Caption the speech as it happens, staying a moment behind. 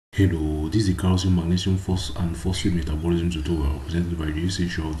Hello, this is the calcium, magnesium, and phosphate metabolism tutorial presented by the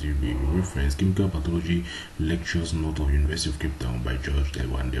SchrDbb. Reference Chemical Pathology Lectures Note of University of Cape Town by George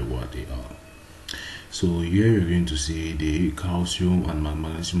Van der Waart. So here you're going to see the calcium and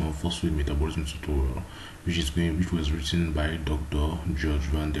magnesium and phosphate metabolism tutorial, which was written by Dr. George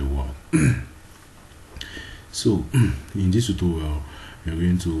Van der Waart. So in this tutorial, you're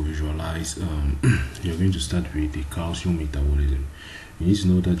going to visualize. You're going to start with the calcium metabolism. You need to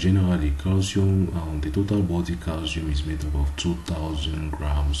know that generally calcium, the total body calcium is made up of 2,000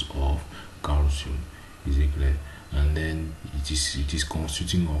 grams of calcium. Is it clear? And then it is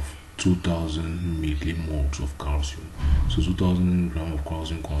constituting of 2,000 millimoles of calcium. So 2,000 grams of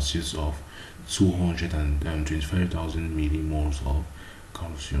calcium consists of 225,000 millimoles of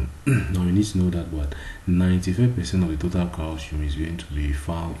calcium. Now you need to know that 95% of the total calcium is going to be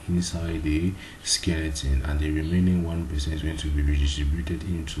found inside the skeleton, and the remaining 1% is going to be redistributed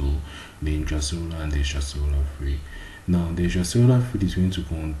into the intracellular and the extracellular fluid. Now the extracellular fluid is going to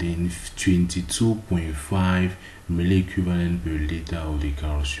contain 22.5 milliequivalent per liter of the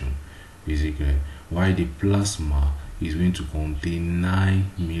calcium, basically, while the plasma is going to contain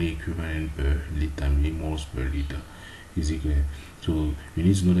 9 milliequivalent per liter, millimoles per liter. Is it clear? So you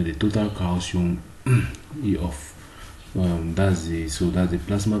need to know that the total calcium of that the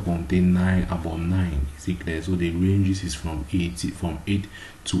plasma contain about 9. Is it clear? So the ranges is from 8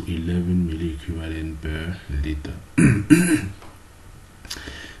 to 11 milliequivalent per liter.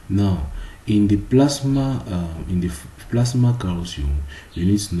 Now in the plasma calcium, you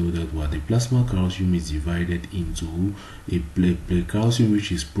need to know that the plasma calcium is divided into a calcium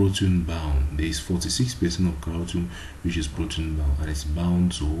which is protein bound. There is 46% of calcium which is protein bound, and it's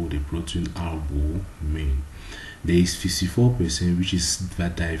bound to the protein albumin. There is 54% which is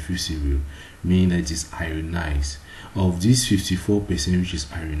diffusible, meaning that it is ionized. Of this 54% which is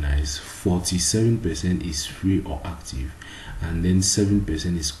ionized, 47% is free or active, and then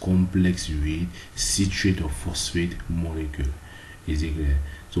 7% is complex with citrate or phosphate molecule. Is it clear?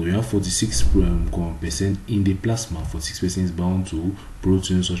 So we have 46% in the plasma. 46% is bound to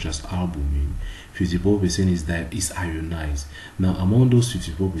proteins such as albumin. 54% is ionized. Now among those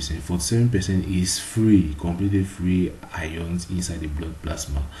 54%, 47% is free, completely free ions inside the blood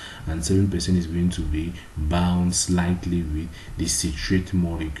plasma, and 7% is going to be bound slightly with the citrate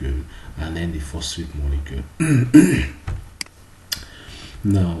molecule and then the phosphate molecule.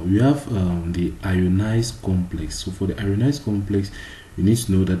 Now we have the ionized complex. So for the ionized complex, you need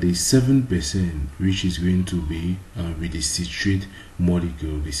to know that there is 7% which is going to be with the citrate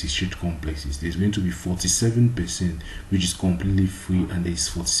molecule, the citrate complexes. There's going to be 47% which is completely free, and there is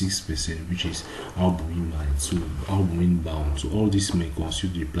 46% which is albumin bound. So albumin bound. So all this may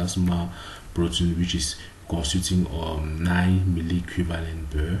constitute the plasma protein, which is constituting 9 milliequivalent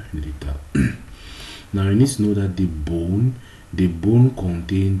per liter. Now you need to know that the bone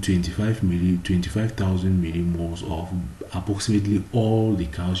contains 25,000 millimoles of approximately all the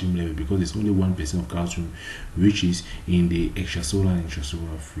calcium level, because there's only 1% of calcium which is in the extracellular and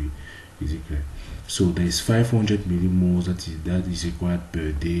intracellular fluid. Is it clear? So there is 500 millimoles that is required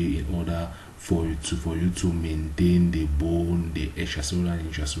per day in order for you to maintain the bone, the extracellular and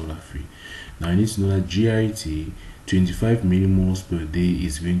intracellular fluid. Now you need to know that GIT, 25 millimoles per day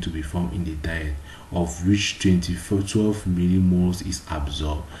is going to be found in the diet, of which 12 millimoles is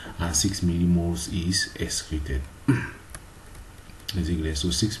absorbed and 6 millimoles is excreted. So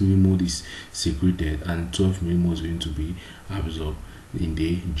 6 millimoles is secreted and 12 millimoles is going to be absorbed in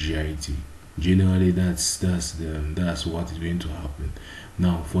the GIT. Generally, that's what is going to happen.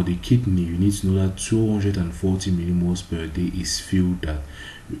 Now for the kidney, you need to know that 240 millimoles per day is filtered,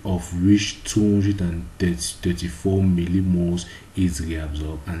 of which 234 millimoles is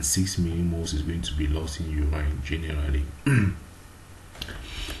reabsorbed and 6 millimoles is going to be lost in urine generally.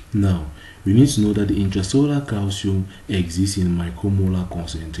 Now we need to know that the intracellular calcium exists in micromolar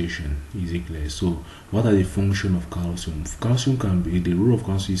concentration. Is it clear? So what are the functions of calcium? Calcium can be, the role of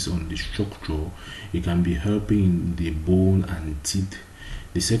calcium is on the structure. It can be helping in the bone and teeth.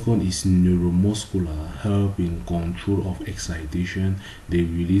 The second is neuromuscular, help in control of excitation, the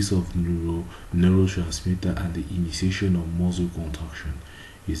release of neurotransmitter, and the initiation of muscle contraction.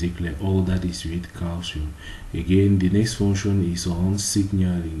 Is it clear? All that is with calcium. Again, the next function is on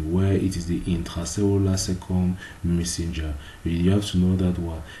signaling, where it is the intracellular second messenger. You have to know that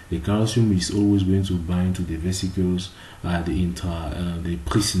the calcium is always going to bind to the vesicles, the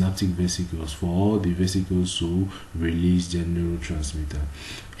presynaptic vesicles, for all the vesicles to release their neurotransmitter.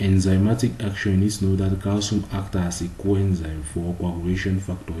 enzymatic action, you need to know that calcium acts as a coenzyme for coagulation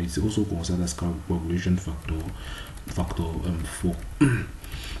factor. It's also considered as coagulation factor 4.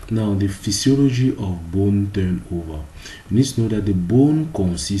 Now, the physiology of bone turnover. You need to know that the bone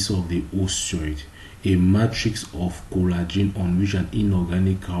consists of the osteoid, a matrix of collagen on which an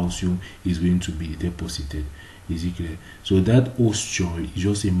inorganic calcium is going to be deposited. Is it clear? So that osteoid is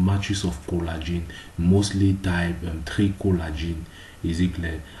just a matrix of collagen, mostly type 3 collagen. Is it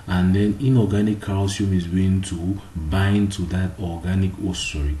clear? And then inorganic calcium is going to bind to that organic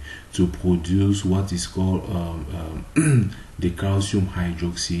osteoid to produce what is called the calcium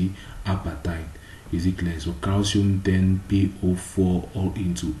hydroxyapatite. Is it clear? So calcium 10 PO4 all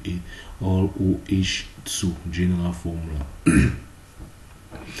into all OH2 general formula.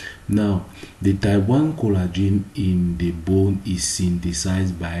 Now, the type 1 collagen in the bone is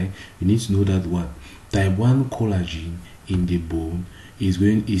synthesized by, you need to know that what type 1 collagen in the bone is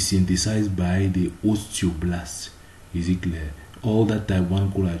synthesized by the osteoblast. Is it clear? All that type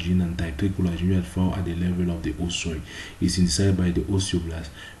 1 collagen and type 3 collagen we had found at the level of the osteoid is synthesized by the osteoblast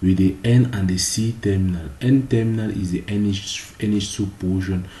with the N and the C terminal. N terminal is the NH2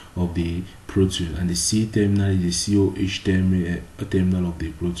 portion of the protein, and the C terminal is the COH terminal of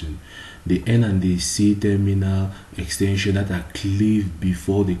the protein. The N and the C terminal extension that are cleaved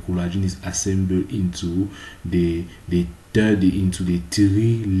before the collagen is assembled into the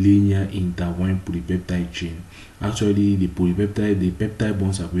 3 linear intertwined polypeptide chain. Actually, the peptide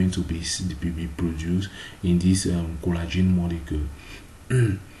bonds are going to be produced in this collagen molecule.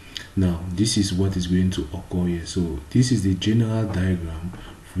 Now, this is what is going to occur here. So this is the general diagram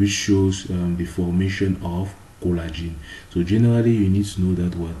which shows the formation of collagen. So generally, you need to know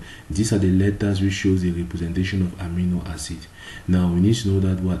that what these are the letters which shows the representation of amino acid. Now we need to know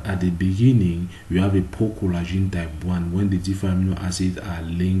that what at the beginning we have a pro-collagen type 1 when the different amino acids are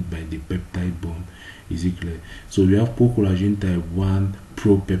linked by the peptide bond. Is it clear? So we have pro-collagen type 1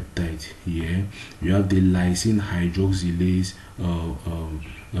 propeptide here. You have the lysine hydroxylase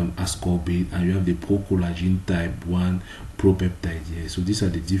ascorbate, and you have the pro-collagen type 1 propeptide here. So these are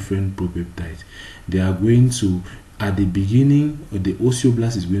the different propeptides. They are going to, at the beginning, the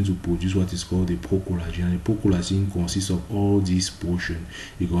osteoblast is going to produce what is called the pro-collagen, and the pro-collagen consists of all these portions.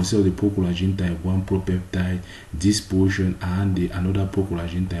 It consists of the pro-collagen type 1 propeptide, this portion, and another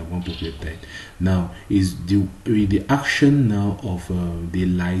pro-collagen type 1 propeptide. Now, is the action now of the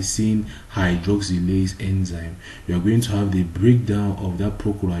lysine hydroxylase enzyme, you are going to have the breakdown of that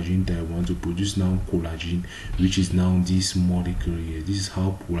pro-collagen type 1 to produce now collagen, which is now this molecule here. This is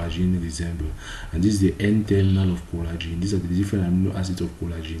how collagen resembles, and this is the N terminal of collagen. These are the different amino acids of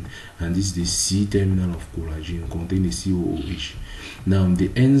collagen, and this is the C terminal of collagen containing the COOH. Now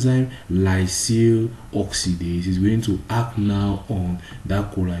the enzyme lysyl oxidase is going to act now on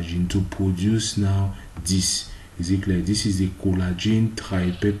that collagen to produce now this. Is it clear? This is the collagen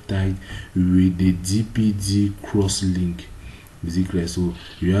tripeptide with the DPD cross link. Is it clear? So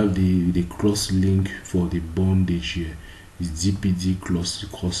you have the cross link for the bondage here. Is DPD cross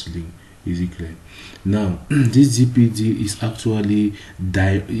link. Is it clear? Now this DPD is actually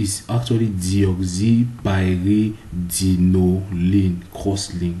deoxypyridinoline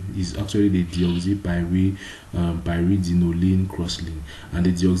cross link. Is actually the deoxypyridinoline cross link, and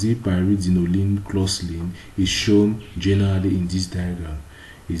the deoxypyridinoline cross link is shown generally in this diagram.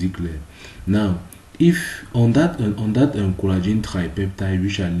 Is it clear? Now, if on that collagen tripeptide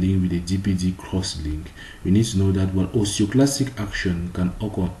which are linked with the DPD cross link, we need to know that what osteoclastic action can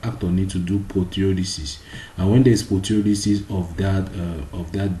act on it to do proteolysis, and when there is proteolysis of that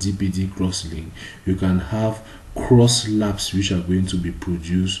DPD cross link, you can have cross laps which are going to be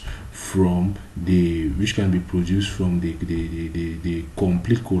produced from the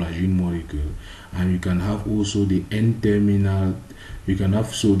complete collagen molecule, and you can have also the N terminal. You can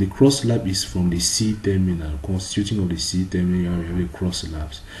have, so the cross lap is from the C terminal, constituting of the C terminal, you have the cross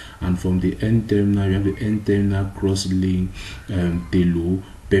laps, and from the N terminal you have the N terminal cross link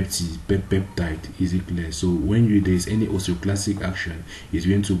peptide. Is it clear? So when there is any osteoclastic action, it's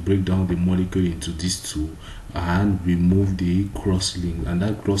going to break down the molecule into these two and remove the cross link, and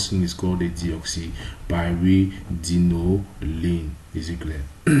that cross link is called the deoxypyridinoline. Is it clear?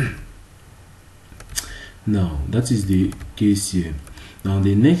 Now that is the case here. Now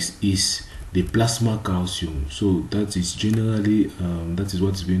the next is the plasma calcium. So that is generally that is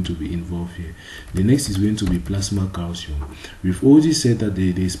what is going to be involved here. The next is going to be plasma calcium. We've already said that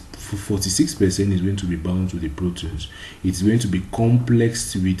there is 46% is going to be bound to the proteins. It's going to be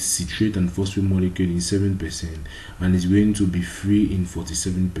complex with citrate and phosphate molecule in 7%, and it's going to be free in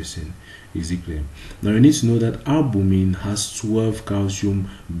 47%. Is it clear? Now you need to know that albumin has 12 calcium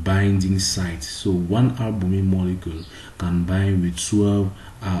binding sites. So one albumin molecule can bind with 12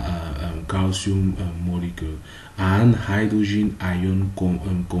 calcium molecule, and hydrogen ion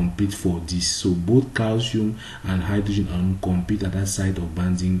compete for this. So both calcium and hydrogen ion compete at that site of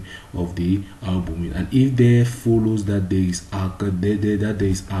binding of the albumin, and if there follows that there is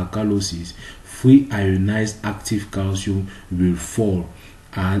alkalosis, free ionized active calcium will fall,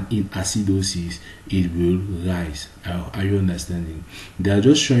 and in acidosis it will rise. Are you understanding? They are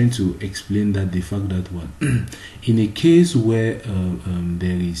just trying to explain that the fact that what in a case where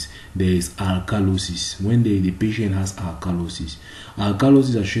there is alkalosis, when the patient has alkalosis are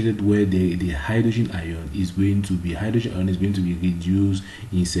treated where the hydrogen ion is going to be reduced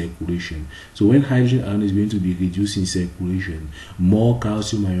in circulation. So when hydrogen ion is going to be reduced in circulation, more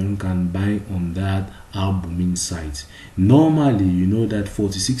calcium ion can bind on that albumin site. Normally, you know that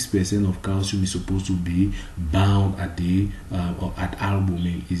 46% of calcium is supposed to be bound at the at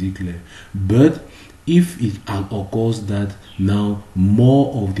albumin. Is it clear? But if it occurs that now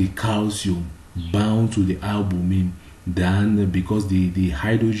more of the calcium bound to the albumin than, because the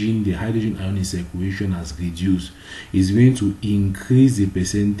hydrogen ion in circulation has reduced, is going to increase the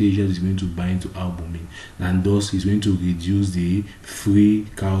percentage that is going to bind to albumin, and thus is going to reduce the free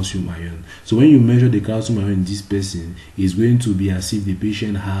calcium ion. So when you measure the calcium ion in this person, it's going to be as if the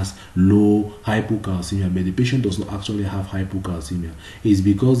patient has low hypocalcemia, but the patient does not actually have hypocalcemia. It's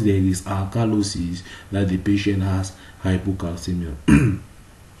because there is alkalosis that the patient has hypocalcemia.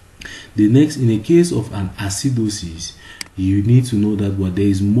 The next, in the case of an acidosis, you need to know that there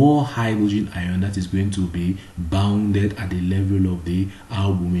is more hydrogen ion that is going to be bounded at the level of the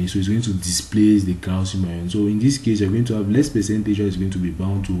albumin, so it's going to displace the calcium ion. So in this case, you're going to have less percentage that is going to be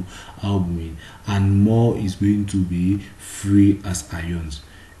bound to albumin, and more is going to be free as ions.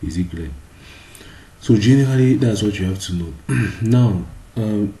 Is it clear? So generally, that's what you have to know. Now,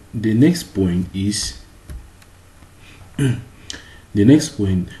 the next point is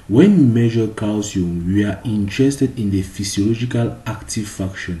when we measure calcium, we are interested in the physiological active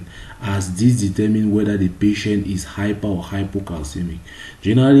fraction, as this determines whether the patient is hyper or hypocalcemic.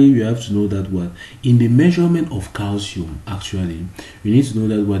 Generally, you have to know that in the measurement of calcium, actually, you need to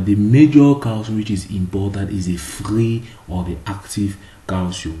know that the major calcium which is important is the free or the active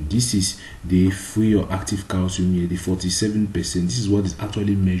calcium. This is the free or active calcium here, the 47%. This is what is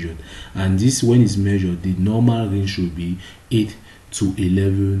actually measured, and this, when it's measured, the normal range should be 8 to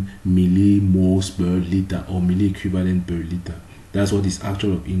 11 millimoles per liter, or milliequivalent per liter. That's what is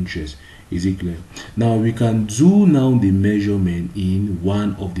actual of interest. Is it clear? Now we can do the measurement in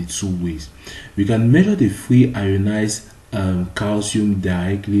one of the two ways. We can measure the free ionized calcium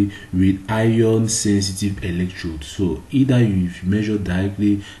directly with ion sensitive electrode. So either you measure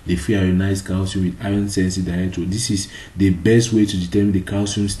directly the free ionized calcium with ion sensitive electrode. This is the best way to determine the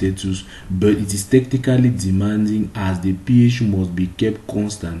calcium status, but it is technically demanding, as the pH must be kept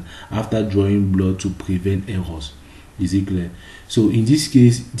constant after drawing blood to prevent errors. Is it clear? So in this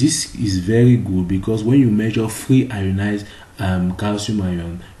case, this is very good, because when you measure free ionized calcium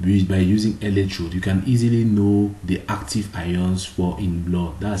ion by using electrode, you can easily know the active ions for in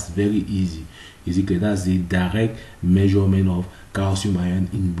blood. That's very easy. Is it clear? That's the direct measurement of calcium ion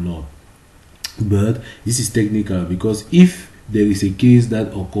in blood. But this is technical, because if there is a case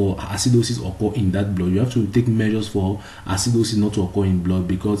that acidosis occur in that blood, you have to take measures for acidosis not to occur in blood,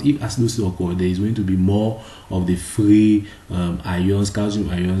 because if acidosis occur, there is going to be more of the free ions, calcium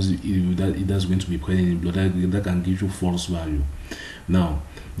ions, that's going to be present in blood. That can give you false value. Now,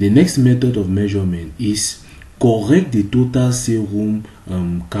 the next method of measurement is correct the total serum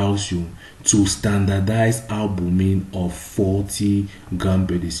calcium to standardized albumin of 40 gram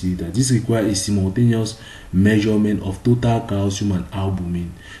per deciliter. This requires a simultaneous measurement of total calcium and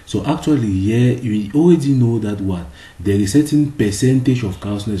albumin. So actually here you already know that there is a certain percentage of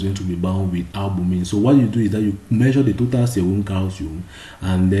calcium that is going to be bound with albumin. So what you do is that you measure the total serum calcium,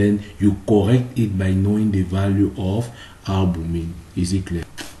 and then you correct it by knowing the value of albumin. Is it clear?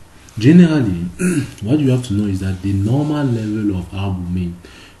 Generally, what you have to know is that the normal level of albumin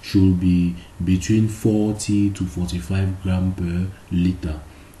should be between 40 to 45 gram per liter.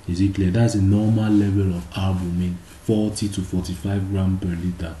 Is it clear? That's the normal level of albumin, 40 to 45 gram per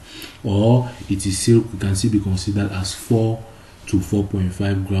liter, or it is still, can still be considered as 4 to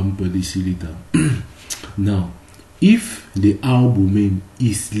 4.5 gram per deciliter. Now, if the albumin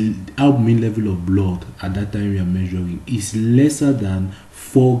level of blood at that time we are measuring is lesser than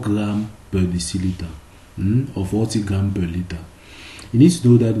 4 gram per deciliter, or 40 gram per liter, you need to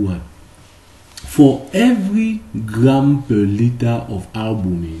know that what for every gram per liter of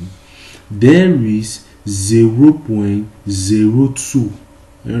albumin there is 0.02.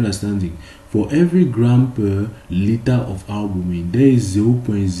 Are you understanding? For every gram per liter of albumin there is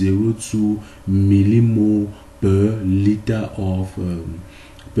 0.02 millimole per liter of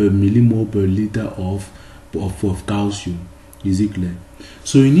of calcium. Is it clear?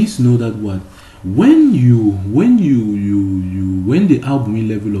 So you need to know that what when the albumin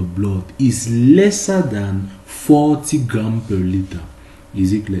level of blood is lesser than 40 gram per liter,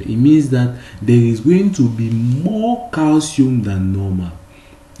 is it clear? It means that there is going to be more calcium than normal.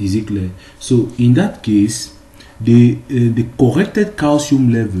 Is it clear? So in that case, the corrected calcium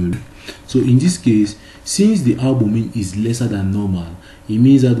level, so in this case, since the albumin is lesser than normal, it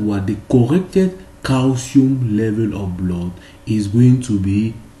means that what the corrected calcium level of blood is going to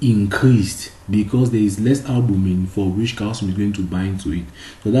be increased because there is less albumin for which calcium is going to bind to it.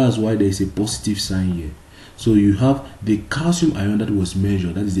 So that's why there is a positive sign here. So you have the calcium ion that was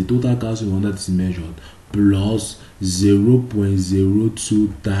measured, that is the total calcium ion that is measured, plus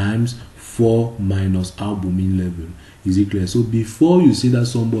 0.02 times 4 minus albumin level. Is it clear? So before you say that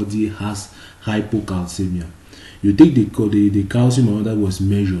somebody has hypocalcemia, you take the calcium ion that was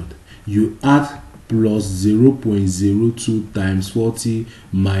measured, you add plus 0.02 times 40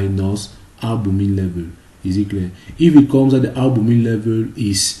 minus albumin level. Is it clear? If it comes that the albumin level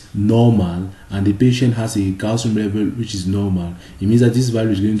is normal and the patient has a calcium level which is normal, it means that this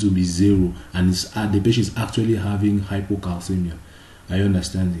value is going to be 0 and the patient is actually having hypocalcemia. Are you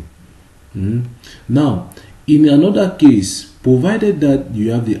understanding? Now, in another case, provided that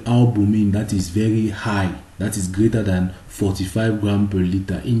you have the albumin that is very high, that is greater than 45 gram per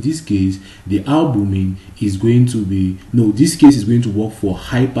liter, in this case the albumin is going to be, this case is going to work for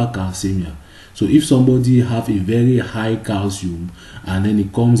hypercalcemia. So if somebody have a very high calcium and then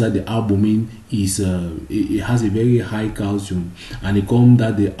it comes that the albumin is it has a very high calcium and it comes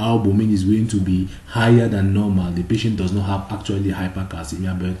that the albumin is going to be higher than normal, the patient does not have actually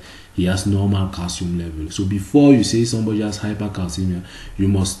hypercalcemia but he has normal calcium level. So before you say somebody has hypercalcemia, you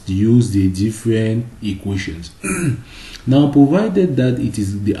must use the different equations. Now, provided that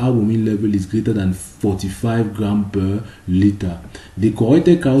the albumin level is greater than 45 gram per liter, the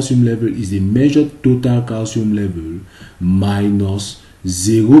corrected calcium level is the measured total calcium level minus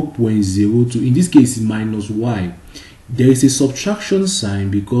 0.02. In this case, minus y. There is a subtraction sign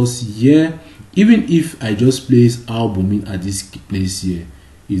because here, even if I just place albumin at this place here,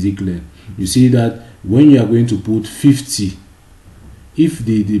 is it clear? You see that when you are going to put 50, if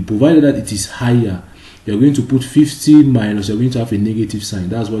the provided that it is higher, you're going to put 50 minus, you're going to have a negative sign.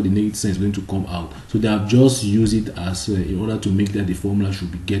 That's why the negative sign is going to come out. So they have just used it as in order to make that the formula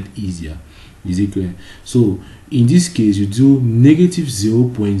should get easier. Is it clear? So in this case, you do negative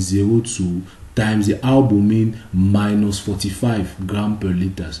 0.02 times the albumin minus 45 gram per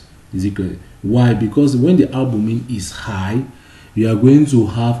liters. Is it clear? Why? Because when the albumin is high, you are going to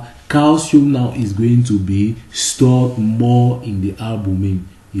have calcium now is going to be stored more in the albumin.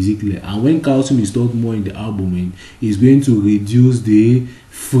 Is it clear? And when calcium is stored more in the albumin, it's going to reduce the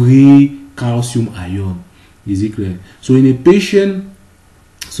free calcium ion. Is it clear? So in a patient,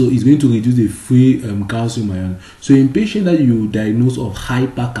 so it's going to reduce the free calcium ion. So in patient that you diagnose of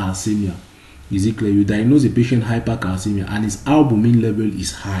hypercalcemia, is it clear? You diagnose a patient hypercalcemia and his albumin level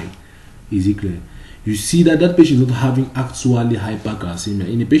is high. Is it clear? You see that that patient is not having actually hypercalcemia.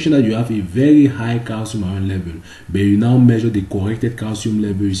 In a patient that you have a very high calcium ion level, but you now measure the corrected calcium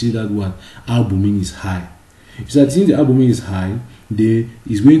level, you see that what albumin is high. So that since the albumin is high,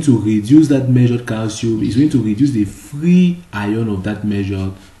 is going to reduce that measured calcium. It's going to reduce the free ion of that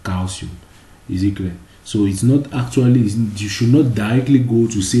measured calcium. Is it clear? So it's not actually, you should not directly go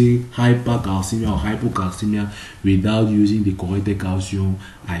to say hypercalcemia or hypocalcemia without using the corrected calcium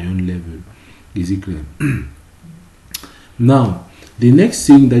ion level. Is it clear? Now, the next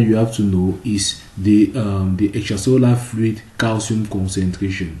thing that you have to know is the extracellular fluid calcium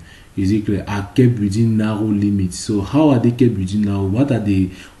concentration. Is it clear? Are kept within narrow limits. So how are they kept within narrow? What are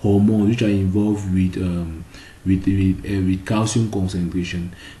the hormones which are involved with calcium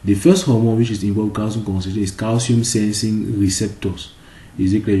concentration? The first hormone which is involved with calcium concentration is calcium sensing receptors.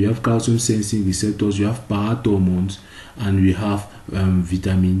 Is it clear? You have calcium sensing receptors, you have parathormones, and we have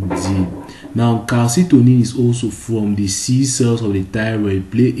vitamin D. Now, calcitonin is also from the C cells of the thyroid,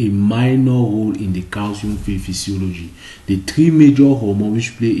 play a minor role in the calcium physiology. The three major hormones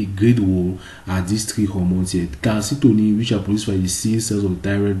which play a great role are these three hormones here. Calcitonin, which are produced by the C cells of the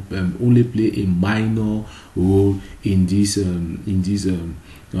thyroid, only play a minor role in this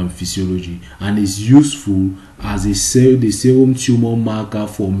physiology, and is useful as the serum tumor marker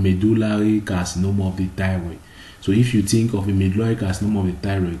for medullary carcinoma of the thyroid. So if you think of a medullary carcinoma of the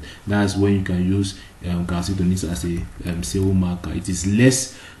thyroid, that's when you can use calcitonin as a serum marker. It is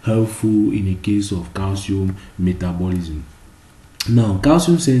less helpful in the case of calcium metabolism. Now,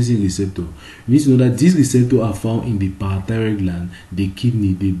 calcium sensing receptor. You need to know that these receptors are found in the parathyroid gland, the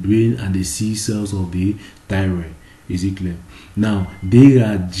kidney, the brain, and the C cells of the thyroid. Is it clear? Now, they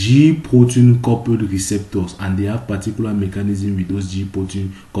are G protein coupled receptors, and they have particular mechanism with those G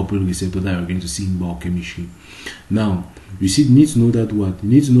protein coupled receptors that we're going to see in biochemistry. Now, you need to know that what? You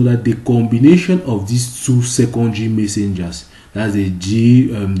need to know that the combination of these two secondary messengers, that's the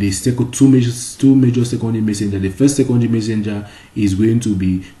two major secondary messenger. The first secondary messenger is going to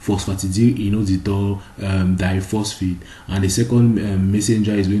be phosphatidylinositol diphosphate, and the second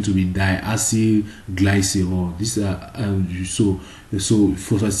messenger is going to be diacylglycerol. These are so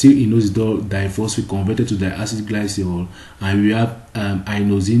phosphatidylinositol diphosphate converted to diacylglycerol, and we have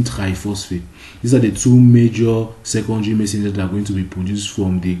inosine triphosphate. These are the two major secondary messengers that are going to be produced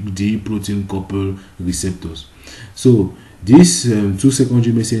from the G protein coupled receptors. So these two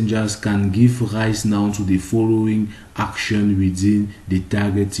secondary messengers can give rise now to the following action within the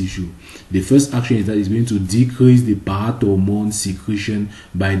target tissue. The first action is that it's going to decrease the parathormone secretion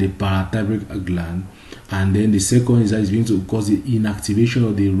by the parathyroid gland, and then the second is that it's going to cause the inactivation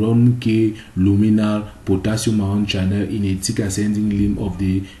of the ROMK luminal potassium ion channel in a thick ascending limb of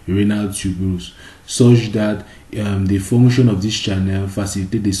the renal tubules, such that the function of this channel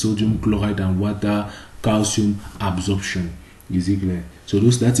facilitates the sodium chloride and water calcium absorption. Is it clear? So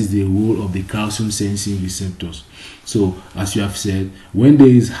that is the role of the calcium sensing receptors. So as you have said, when there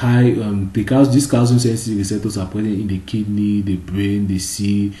is high because these calcium sensing receptors are present in the kidney, the brain, the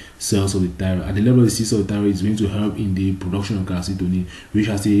C cells of the thyroid. At the level of the C cells of the thyroid, is going to help in the production of calcitonin, which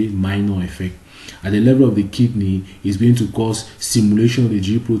has a minor effect. At the level of the kidney, is going to cause stimulation of the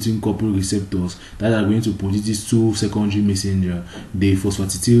G protein coupled receptors that are going to produce these two secondary messenger, the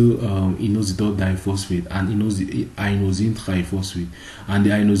phosphatidylinositol diphosphate and inosine triphosphate. And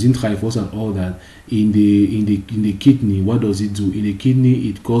the inosine triphosphate and all that in the kidney, what does it do? In the kidney,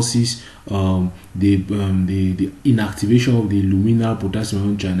 it causes the inactivation of the luminal potassium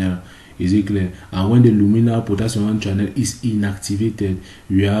ion channel. Is it clear? And when the luminal potassium ion channel is inactivated,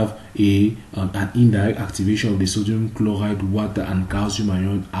 you have an indirect activation of the sodium chloride, water, and calcium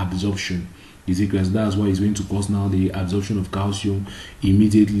ion absorption. Is it clear? So that's why it's going to cause now the absorption of calcium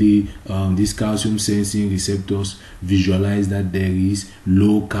immediately. These calcium sensing receptors visualize that there is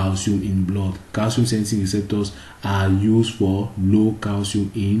low calcium in blood. Calcium sensing receptors are used for low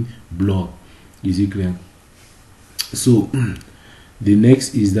calcium in blood. Is it clear? So the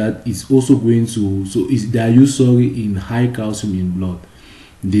next is that it's also going to, they are used in high calcium in blood.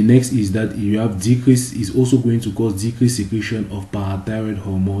 The next is that you have decrease, is also going to cause decreased secretion of parathyroid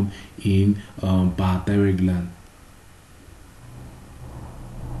hormone in parathyroid gland.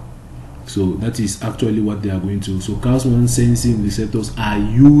 So that is actually what they are going to. So calcium sensing receptors are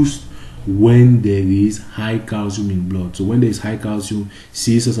used when there is high calcium in blood. So when there is high calcium,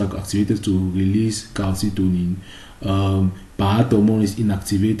 C cells are activated to release calcitonin. Parathormone is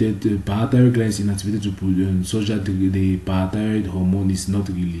inactivated, the parathyroid gland is inactivated to produce such that the parathyroid hormone is not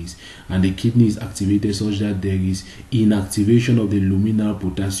released, and the kidney is activated such that there is inactivation of the luminal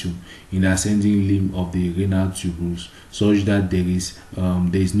potassium in the ascending limb of the renal tubules, such that there is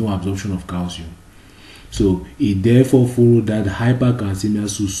no absorption of calcium. So it therefore follows that hypercalcemia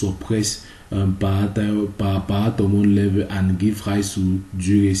should suppress parathormone level and give rise to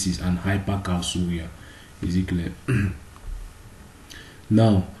diuresis and hypercalciuria. Is it clear?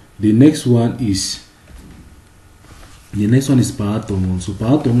 Now the next one is parathormone. So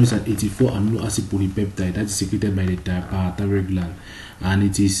parathormone is an 84 amino acid polypeptide that is secreted by the parathyroid gland, and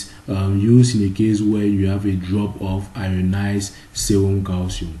it is used in a case where you have a drop of ionized serum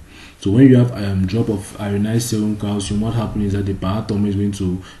calcium. So when you have drop of ionized serum calcium, what happens is that the parathormone is going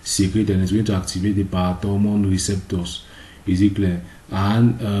to secrete and it's going to activate the parathormone receptors. Is it clear?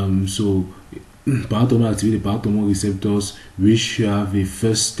 And parathormone activate the parathormone receptors, which have a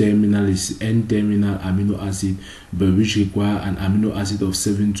first terminal is N-terminal amino acid, but which require an amino acid of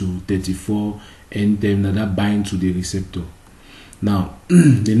 7 to 34 N-terminal that bind to the receptor. Now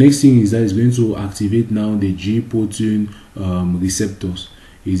the next thing is that it's going to activate now the G protein receptors.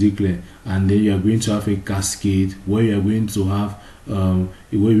 Is it clear? And then you are going to have a cascade where you are going to have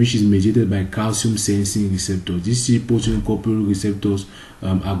which is mediated by calcium sensing receptors. These G protein coupled receptors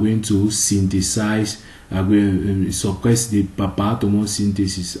are going to synthesize, are going to suppress the parathormone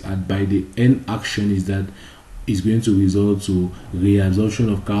synthesis, and by the end action is that is going to result to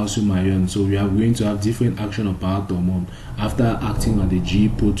reabsorption of calcium ion. So we are going to have different action of parathormone after acting on the G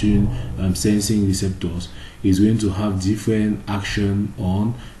protein sensing receptors. Is going to have different action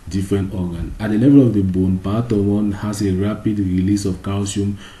on different organ. At the level of the bone, parathormone has a rapid release of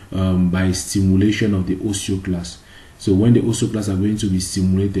calcium by stimulation of the osteoclast. So when the osteoclasts are going to be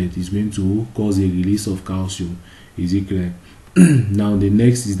stimulated, it's going to cause a release of calcium. Is it clear? Now the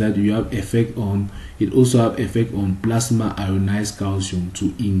next is that you have effect on, it also have effect on plasma ionized calcium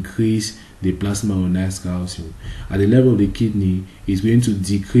to increase the plasma ionized calcium. At the level of the kidney, it's going to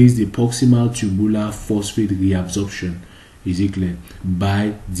decrease the proximal tubular phosphate reabsorption. Is it clear?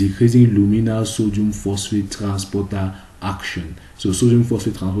 By decreasing luminal sodium phosphate transporter action. So sodium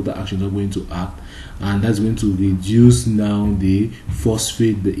phosphate transporter action is not going to act, and that's going to reduce now the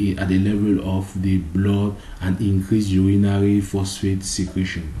phosphate at the level of the blood and increase urinary phosphate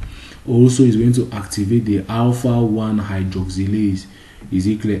secretion. Also, is going to activate the alpha-1 hydroxylase, is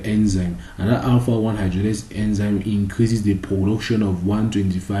it clear, enzyme, and that alpha-1 hydroxylase enzyme increases the production of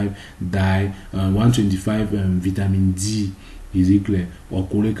 125 vitamin D, is it clear, or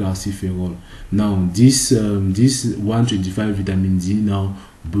cholecalciferol. Now this 125 vitamin D now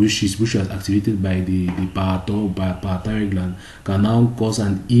which was activated by the parathyroid gland can now cause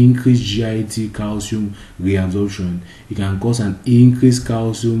an increased GIT calcium reabsorption. It can cause an increased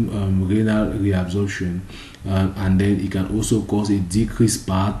calcium renal reabsorption, and then it can also cause a decreased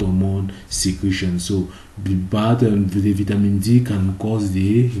parathormone secretion. So the vitamin D can cause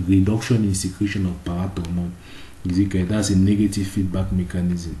the reduction in secretion of parathormone. That's a negative feedback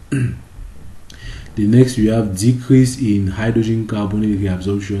mechanism. The next, we have decrease in hydrogen carbonate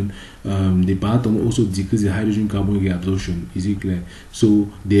reabsorption. The parathormone also decrease the hydrogen carbonate reabsorption. Is it clear? So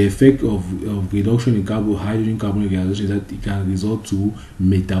the effect of reduction in hydrogen carbonate reabsorption is that it can result to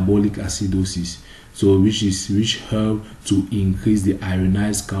metabolic acidosis. So which help to increase the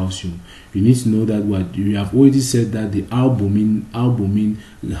ionized calcium. You need to know that what you have already said, that the albumin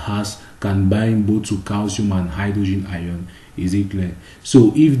can bind both to calcium and hydrogen ion. Is it clear?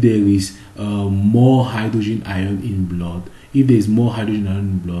 So if there is more hydrogen ion in blood, if there is more hydrogen ion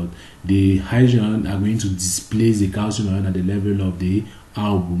in blood, the hydrogen ion are going to displace the calcium ion at the level of the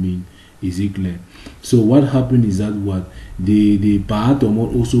albumin. Is it clear? So what happened is that what the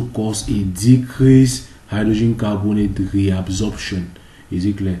parathormone also cause a decreased hydrogen carbonate reabsorption. Is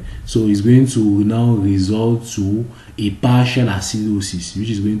it clear? So it's going to now result to a partial acidosis, which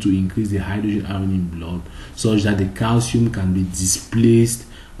is going to increase the hydrogen ion in blood such that the calcium can be displaced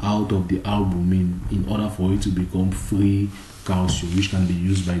out of the albumin in order for it to become free calcium, which can be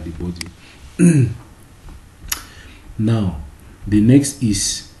used by the body. Now the next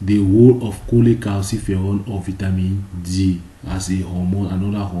is the role of cholecalciferol or vitamin D as a hormone,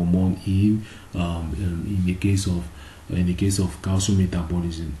 another hormone in the case of calcium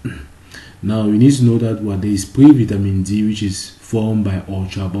metabolism. Now we need to know that what there is pre-vitamin D, which is formed by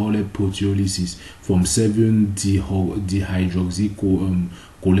ultraviolet proteolysis from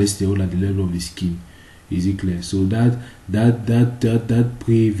 7-dehydroxycholesterol at the level of the skin. Is it clear? So that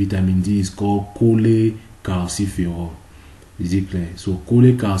pre-vitamin D is called cholecalciferol. Is it clear? So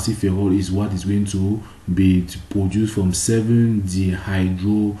cholecalciferol is what is going to be produced from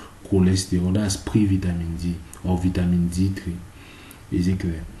 7-dehydrocholesterol. That's pre-vitamin D or vitamin D3. Is it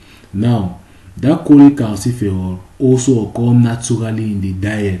clear? Now that cholecalciferol also occurs naturally in the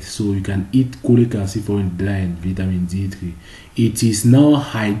diet. So you can eat cholecalciferol in the diet, vitamin D3. It is now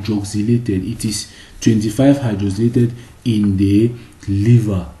hydroxylated. It is 25 hydroxylated in the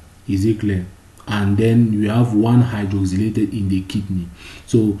liver. Is it clear? And then you have 1 hydroxylated in the kidney.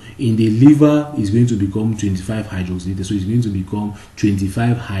 So in the liver is going to become 25 hydroxylated. So it's going to become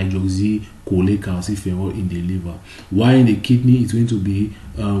 25 hydroxycholecalciferol in the liver. While in the kidney it's going to be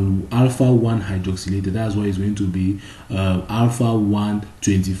alpha-1 hydroxylated. That's why it's going to be alpha-1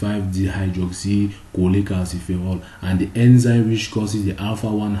 25-dehydroxycholecalciferol, and the enzyme which causes the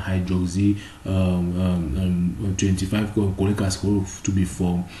alpha-1 hydroxy 25 cholecalciferol to be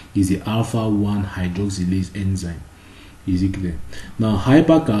formed is the alpha-1 hydroxylase enzyme. Is it clear? Now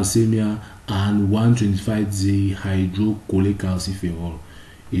hypercalcemia and 125-dehydrocholecalciferol.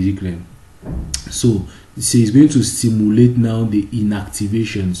 Is it clear? So it's going to stimulate now the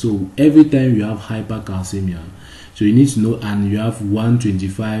inactivation. So every time you have hypercalcemia, So you need to know, and you have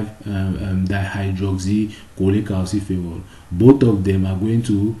 125 dihydroxycholecalciferol. Both of them are going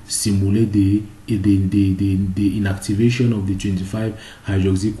to simulate the inactivation of the 25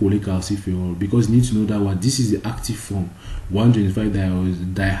 hydroxycholecalciferol, because you need to know that what this is the active form. 125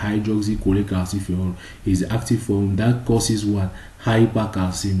 dihydroxycholecalciferol is the active form that causes what?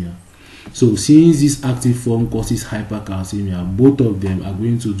 Hypercalcemia. So since this active form causes hypercalcemia, both of them are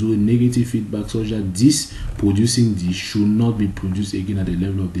going to do negative feedback such that this producing this should not be produced again at the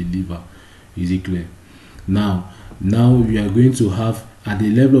level of the liver. Is it clear? Now we are going to have at the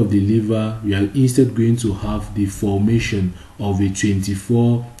level of the liver, we are instead going to have the formation of a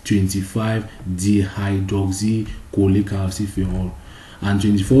 24-25 dihydroxycholecalciferol. And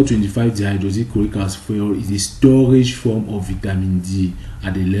 24-25 dihydroxycholecalciferol is a storage form of vitamin D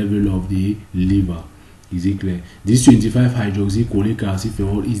at the level of the liver. Is it clear? This 25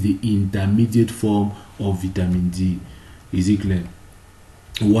 hydroxycholecalciferol is the intermediate form of vitamin D. Is it clear?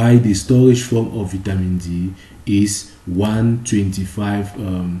 Why the storage form of vitamin D is 125.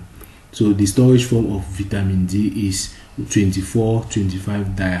 So the storage form of vitamin D is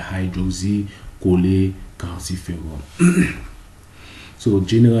 24-25 dihydroxycholecalciferol. So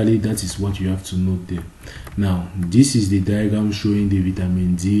generally that is what you have to note there. Now this is the diagram showing the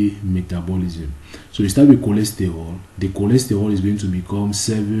vitamin D metabolism. So we start with cholesterol. The cholesterol is going to become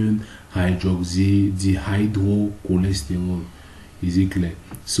 7-hydroxydehydrocholesterol. Is it clear?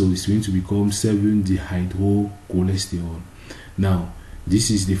 So it's going to become 7-dehydrocholesterol. Now this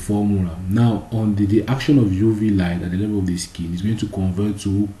is the formula. Now on the action of UV light at the level of the skin is going to convert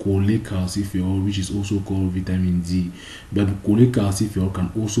to cholecalciferol, which is also called vitamin D. But cholecalciferol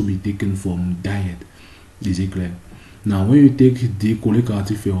can also be taken from diet. Is it clear? Now when you take the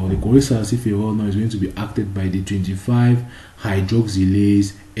cholecalciferol now is going to be acted by the 25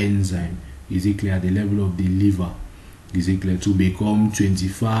 hydroxylase enzyme. Is it clear? At the level of the liver. Is it clear? To become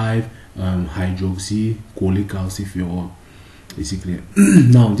 25 hydroxycholecalciferol. Is it clear?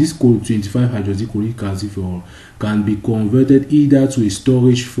 Now this 25 hydroxycholecalciferol can be converted either to a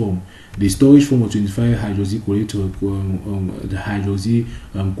storage form. The storage form of 25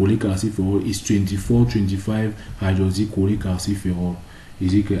 hydroxycholecalciferol is 24-25 hydroxycholecalciferol.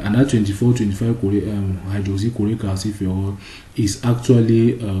 Is it clear? And that 24-25 hydroxycholecalciferol is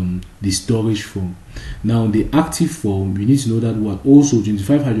actually the storage form. Now the active form, we need to know that what also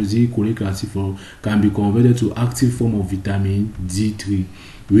 25 hydroxycholecalciferol can be converted to active form of vitamin D3,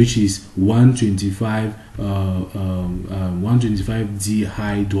 which is 125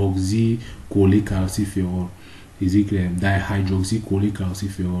 dihydroxycholecalciferol. Is it clear?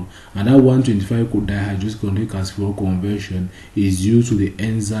 Dihydroxycholecalciferol. And that 125 dihydroxycholecalciferol conversion is due to the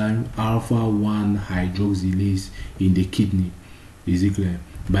enzyme alpha-1 hydroxylase in the kidney. Is it clear?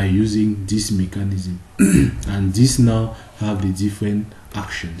 By using this mechanism. And this now have the different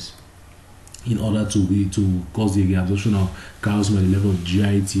actions in order to cause the reabsorption of calcium at the level of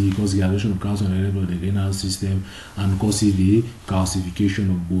GIT, cause the reabsorption of calcium at the level of the renal system, and causes the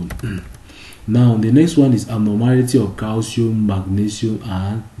calcification of bone. Now the next one is abnormality of calcium, magnesium,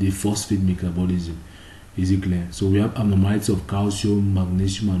 and the phosphate metabolism. Is it clear? So we have abnormality of calcium,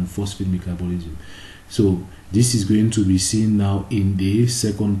 magnesium, and phosphate metabolism. So this is going to be seen now in the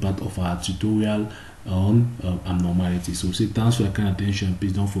second part of our tutorial on abnormality. So say thanks for your kind attention.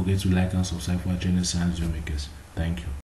 Please don't forget to like and subscribe for our channel, Science Makers. Thank you.